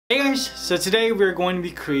Hey guys, so today we're going to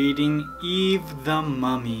be creating Eve the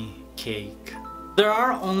Mummy cake. There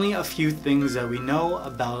are only a few things that we know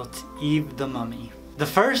about Eve the Mummy. The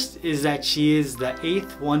first is that she is the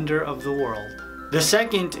 8th wonder of the world. The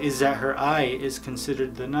second is that her eye is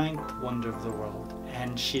considered the 9th wonder of the world.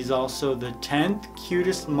 And she's also the 10th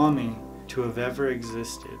cutest mummy to have ever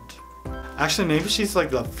existed. Actually, maybe she's like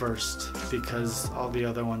the first because all the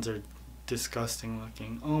other ones are disgusting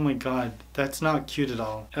looking. Oh my god, that's not cute at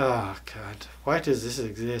all. Oh god, why does this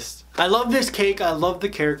exist? I love this cake, I love the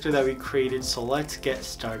character that we created, so let's get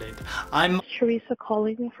started. I'm Teresa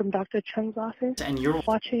calling from Dr. Chung's office, and you're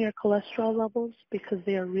watching your cholesterol levels because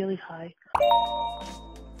they are really high.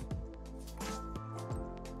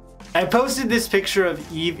 I posted this picture of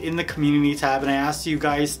Eve in the community tab and I asked you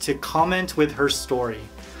guys to comment with her story.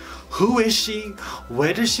 Who is she?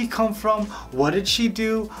 Where does she come from? What did she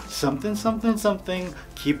do? Something, something, something.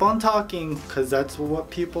 Keep on talking, because that's what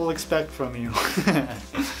people expect from you.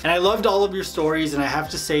 And I loved all of your stories, and I have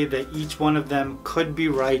to say that each one of them could be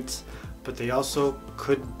right, but they also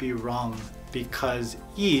could be wrong, because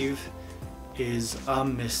Eve is a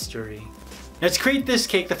mystery. Now to create this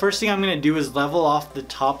cake, the first thing I'm going to do is level off the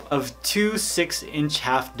top of two 6-inch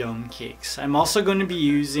half dome cakes. I'm also going to be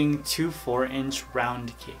using two 4-inch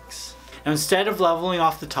round cakes. Now instead of leveling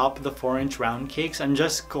off the top of the 4-inch round cakes, I'm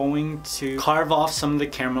just going to carve off some of the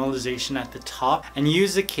caramelization at the top and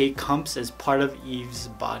use the cake humps as part of Eve's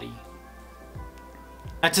body.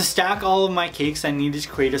 Now to stack all of my cakes, I needed to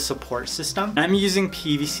create a support system. I'm using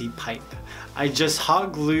PVC pipe. I just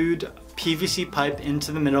hot glued PVC pipe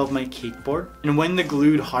into the middle of my cake board, and when the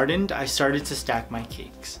glue hardened, I started to stack my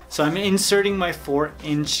cakes. So I'm inserting my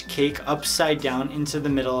 4-inch cake upside down into the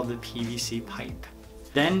middle of the PVC pipe.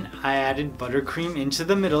 Then I added buttercream into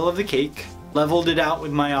the middle of the cake, leveled it out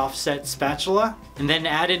with my offset spatula, and then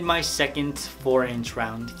added my second 4-inch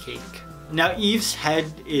round cake. Now Eve's head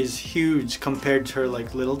is huge compared to her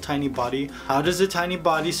little tiny body. How does a tiny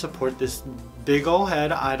body support this big old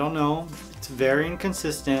head? I don't know. It's very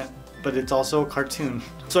inconsistent, but it's also a cartoon.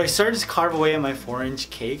 So I started to carve away at my 4-inch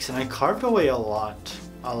cakes, and I carved away a lot.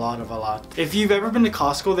 If you've ever been to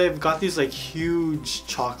Costco, they've got these huge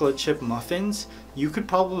chocolate chip muffins. You could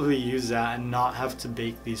probably use that and not have to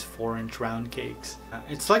bake these 4-inch round cakes.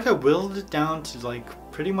 It's like I whittled it down to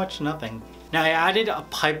pretty much nothing. Now I added a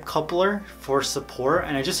pipe coupler for support,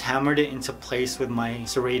 and I just hammered it into place with my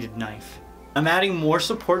serrated knife. I'm adding more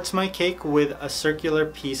support to my cake with a circular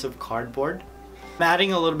piece of cardboard. I'm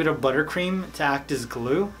adding a little bit of buttercream to act as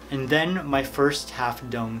glue, and then my first half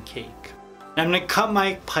dome cake. I'm going to cut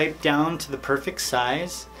my pipe down to the perfect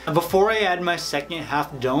size. Before I add my second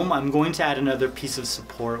half dome, I'm going to add another piece of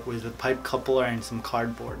support with a pipe coupler and some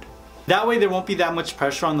cardboard. That way there won't be that much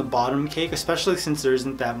pressure on the bottom cake, especially since there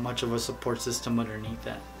isn't that much of a support system underneath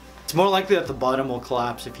it. It's more likely that the bottom will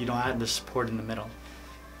collapse if you don't add the support in the middle.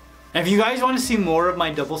 And if you guys want to see more of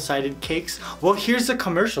my double-sided cakes, well, here's a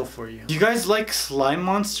commercial for you. You guys like slime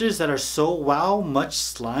monsters that are so wow, much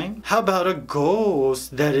slime? How about a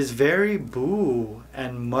ghost that is very boo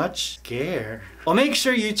and much scare? Well, make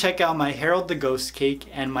sure you check out my Harold the Ghost cake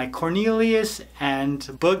and my Cornelius and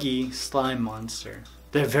Boogie slime monster.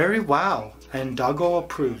 They're very wow and doggo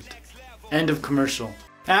approved. End of commercial.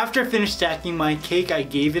 After I finished stacking my cake, I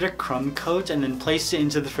gave it a crumb coat and then placed it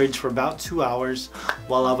into the fridge for about 2 hours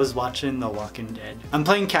while I was watching The Walking Dead. I'm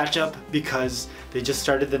playing catch up because they just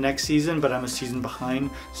started the next season, but I'm a season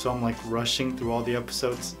behind, so I'm rushing through all the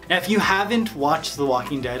episodes. Now if you haven't watched The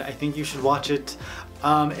Walking Dead, I think you should watch it.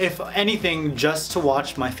 If anything, just to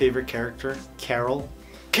watch my favorite character, Carol.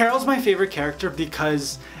 Carol's my favorite character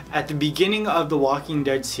because at the beginning of The Walking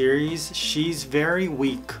Dead series, she's very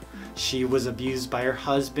weak. She was abused by her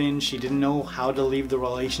husband. She didn't know how to leave the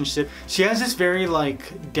relationship. She has this very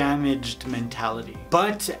damaged mentality.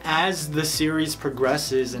 But as the series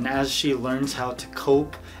progresses and as she learns how to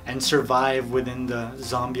cope and survive within the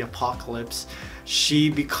zombie apocalypse, she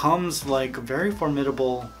becomes a very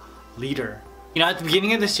formidable leader. You know, at the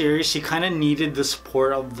beginning of the series, she kind of needed the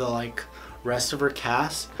support of the rest of her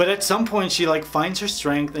cast, but at some point she finds her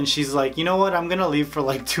strength and she's you know what, I'm gonna leave for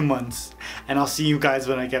 2 months and I'll see you guys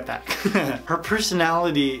when I get back. Her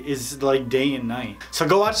personality is day and night. So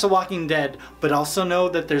go watch The Walking Dead, but also know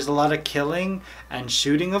that there's a lot of killing and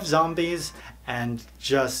shooting of zombies and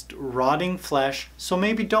just rotting flesh, so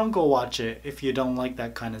maybe don't go watch it if you don't like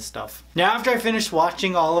that kind of stuff. Now after I finished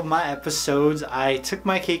watching all of my episodes, I took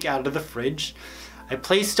my cake out of the fridge. I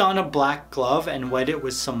placed on a black glove and wet it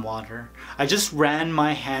with some water. I just ran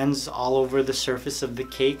my hands all over the surface of the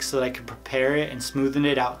cake so that I could prepare it and smoothen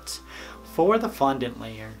it out for the fondant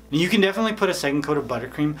layer. You can definitely put a second coat of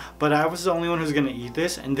buttercream, but I was the only one who's gonna eat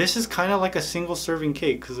this, and this is kind of like a single serving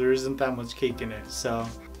cake because there isn't that much cake in it. So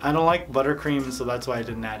I don't like buttercream, so that's why I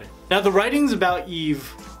didn't add it. Now the writings about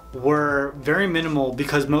Eve were very minimal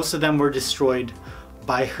because most of them were destroyed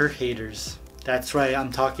by her haters. That's right,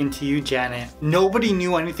 I'm talking to you, Janet. Nobody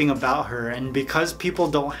knew anything about her, and because people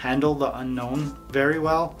don't handle the unknown very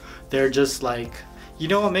well, they're just like, you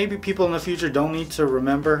know what, maybe people in the future don't need to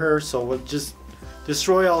remember her, so we'll just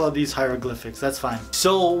destroy all of these hieroglyphics, that's fine.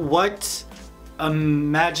 So what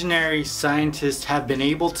imaginary scientists have been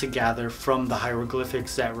able to gather from the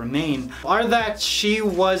hieroglyphics that remain are that she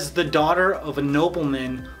was the daughter of a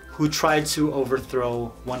nobleman who tried to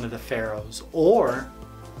overthrow one of the pharaohs. Or,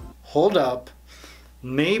 hold up,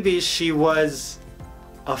 maybe she was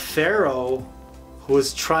a pharaoh who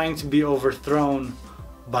was trying to be overthrown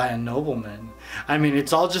by a nobleman. I mean,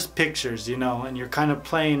 it's all just pictures, you know, and you're kind of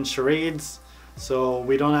playing charades, so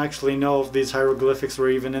we don't actually know if these hieroglyphics were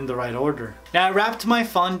even in the right order. Now I wrapped my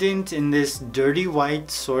fondant in this dirty white,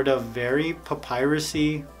 sort of very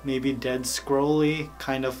papyrusy, maybe Dead Scrolly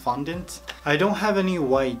kind of fondant. I don't have any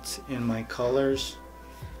white in my colors,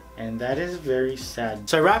 and that is very sad.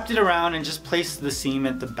 So I wrapped it around and just placed the seam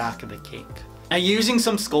at the back of the cake. Now using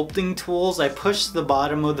some sculpting tools, I pushed the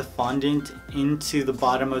bottom of the fondant into the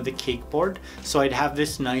bottom of the cake board so I'd have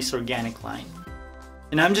this nice organic line.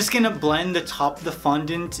 And I'm just gonna blend the top of the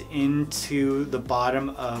fondant into the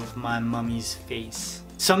bottom of my mummy's face.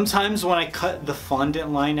 Sometimes when I cut the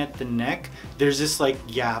fondant line at the neck, there's this like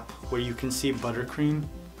gap where you can see buttercream.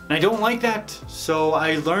 And I don't like that, so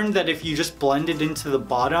I learned that if you just blend it into the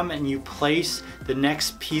bottom and you place the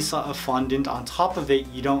next piece of fondant on top of it,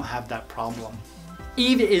 you don't have that problem.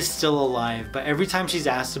 Eve is still alive, but every time she's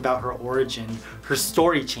asked about her origin, her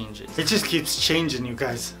story changes. It just keeps changing, you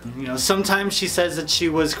guys. You know, sometimes she says that she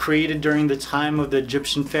was created during the time of the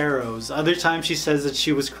Egyptian pharaohs. Other times she says that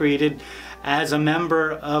she was created as a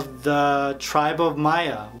member of the tribe of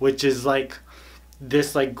Maya, which is like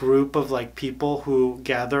this like group of like people who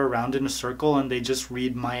gather around in a circle and they just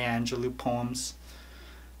read Maya Angelou poems.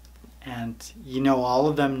 And you know, all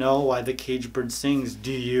of them know why the cage bird sings.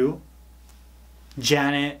 Do you?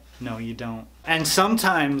 Janet? No, you don't. And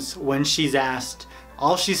sometimes when she's asked,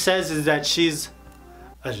 all she says is that she's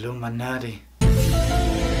Illuminati.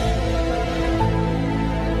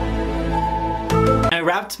 I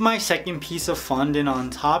wrapped my second piece of fondant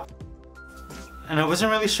on top. And I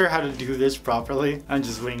wasn't really sure how to do this properly. I'm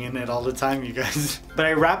just winging it all the time, you guys. But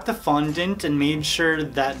I wrapped the fondant and made sure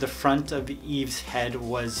that the front of Eve's head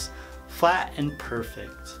was flat and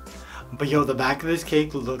perfect. But yo, the back of this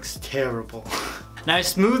cake looks terrible. Now I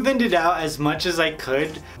smoothed it out as much as I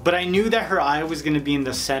could, but I knew that her eye was going to be in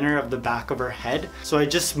the center of the back of her head. So I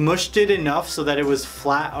just smushed it enough so that it was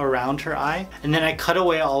flat around her eye. And then I cut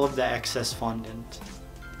away all of the excess fondant.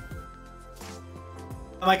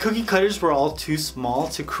 My cookie cutters were all too small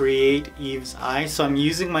to create Eve's eye, so I'm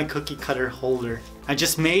using my cookie cutter holder. I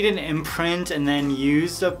just made an imprint and then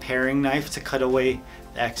used a paring knife to cut away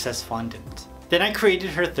the excess fondant. Then I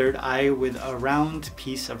created her third eye with a round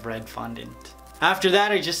piece of red fondant. After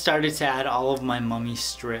that, I just started to add all of my mummy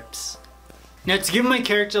strips. Now to give my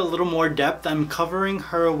character a little more depth, I'm covering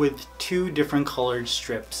her with 2 different colored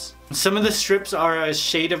strips. Some of the strips are a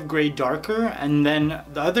shade of gray darker, and then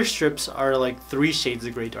the other strips are like 3 shades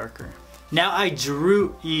of gray darker. Now I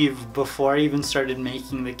drew Eve before I even started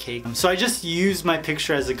making the cake, so I just used my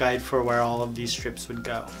picture as a guide for where all of these strips would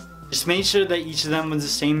go. Just made sure that each of them was the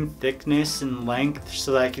same thickness and length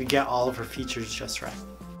so that I could get all of her features just right.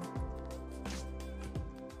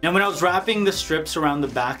 Now when I was wrapping the strips around the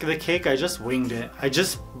back of the cake, I just winged it. I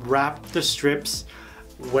just wrapped the strips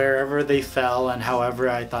wherever they fell and however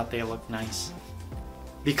I thought they looked nice.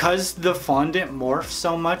 Because the fondant morphs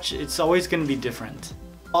so much, it's always going to be different.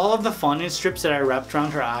 All of the fondant strips that I wrapped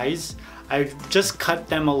around her eyes, I just cut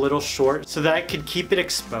them a little short so that I could keep it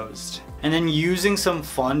exposed. And then using some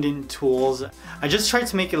fondant tools, I just tried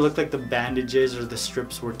to make it look like the bandages or the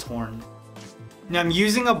strips were torn. Now I'm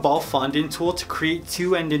using a ball fondant tool to create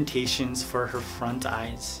 2 indentations for her front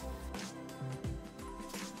eyes.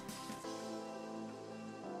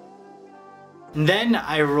 Then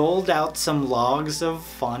I rolled out some logs of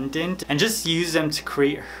fondant and just used them to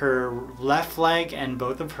create her left leg and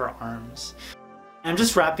both of her arms. I'm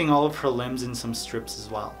just wrapping all of her limbs in some strips as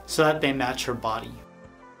well, so that they match her body.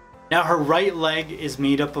 Now her right leg is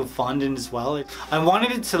made up of fondant as well. I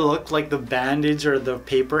wanted it to look like the bandage or the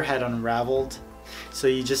paper had unraveled. So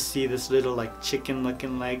you just see this little like chicken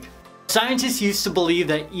looking leg. Scientists used to believe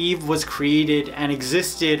that Eve was created and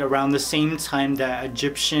existed around the same time that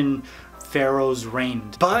Egyptian pharaohs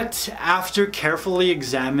reigned. But after carefully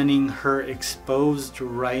examining her exposed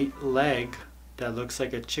right leg, that looks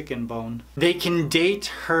like a chicken bone, they can date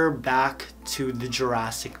her back to the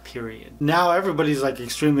Jurassic period. Now everybody's like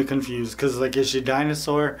extremely confused because like, is she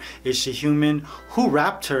dinosaur? Is she human? Who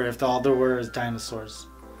wrapped her if all there were is dinosaurs?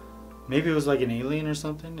 Maybe it was like an alien or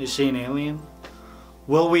something? Is she an alien?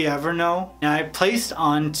 Will we ever know? Now I placed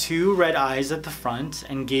on 2 red eyes at the front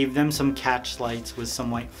and gave them some catch lights with some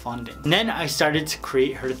white fondant. And then I started to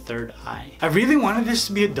create her 3rd eye. I really wanted this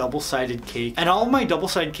to be a double-sided cake, and all of my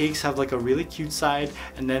double-sided cakes have like a really cute side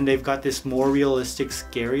and then they've got this more realistic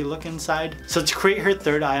scary looking side. So to create her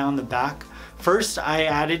 3rd eye on the back, first I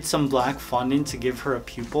added some black fondant to give her a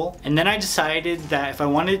pupil, and then I decided that if I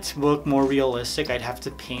wanted it to look more realistic I'd have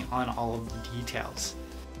to paint on all of the details.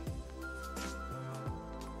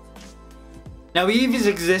 Now Eve's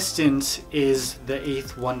existence is the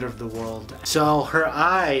 8th wonder of the world. So her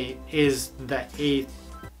eye is the 8th,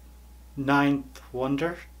 9th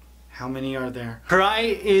wonder? How many are there? Her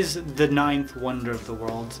eye is the 9th wonder of the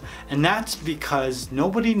world. And that's because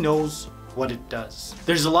nobody knows what it does.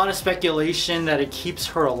 There's a lot of speculation that it keeps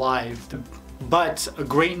her alive. But a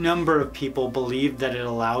great number of people believe that it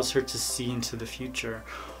allows her to see into the future,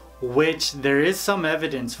 which there is some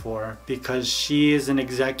evidence for because she is an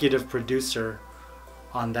executive producer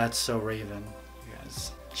on That's So Raven, you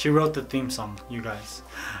guys. She wrote the theme song, you guys.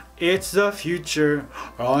 It's the future,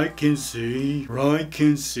 I can see, I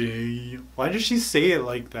can see. Why does she say it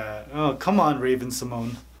like that? Oh, come on, Raven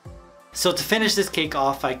Simone. So to finish this cake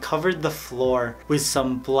off, I covered the floor with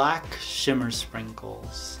some black shimmer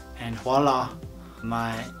sprinkles. And voila!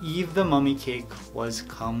 My Eve the Mummy cake was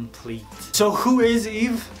complete. So who is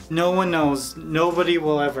Eve? No one knows. Nobody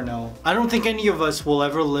will ever know. I don't think any of us will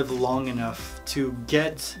ever live long enough to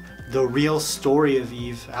get the real story of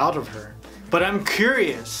Eve out of her. But I'm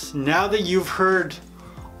curious, now that you've heard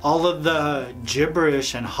all of the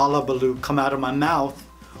gibberish and hullabaloo come out of my mouth,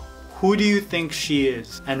 who do you think she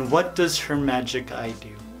is? And what does her magic eye do?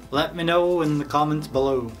 Let me know in the comments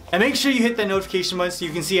below. And make sure you hit that notification button so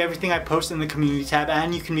you can see everything I post in the community tab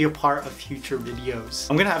and you can be a part of future videos.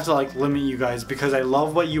 I'm gonna have to like limit you guys because I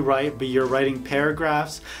love what you write, but you're writing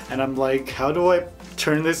paragraphs and I'm like, how do I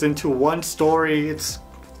turn this into one story? It's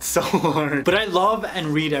so hard. But I love and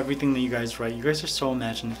read everything that you guys write. You guys are so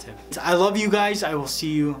imaginative. I love you guys. I will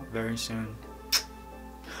see you very soon.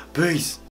 Peace.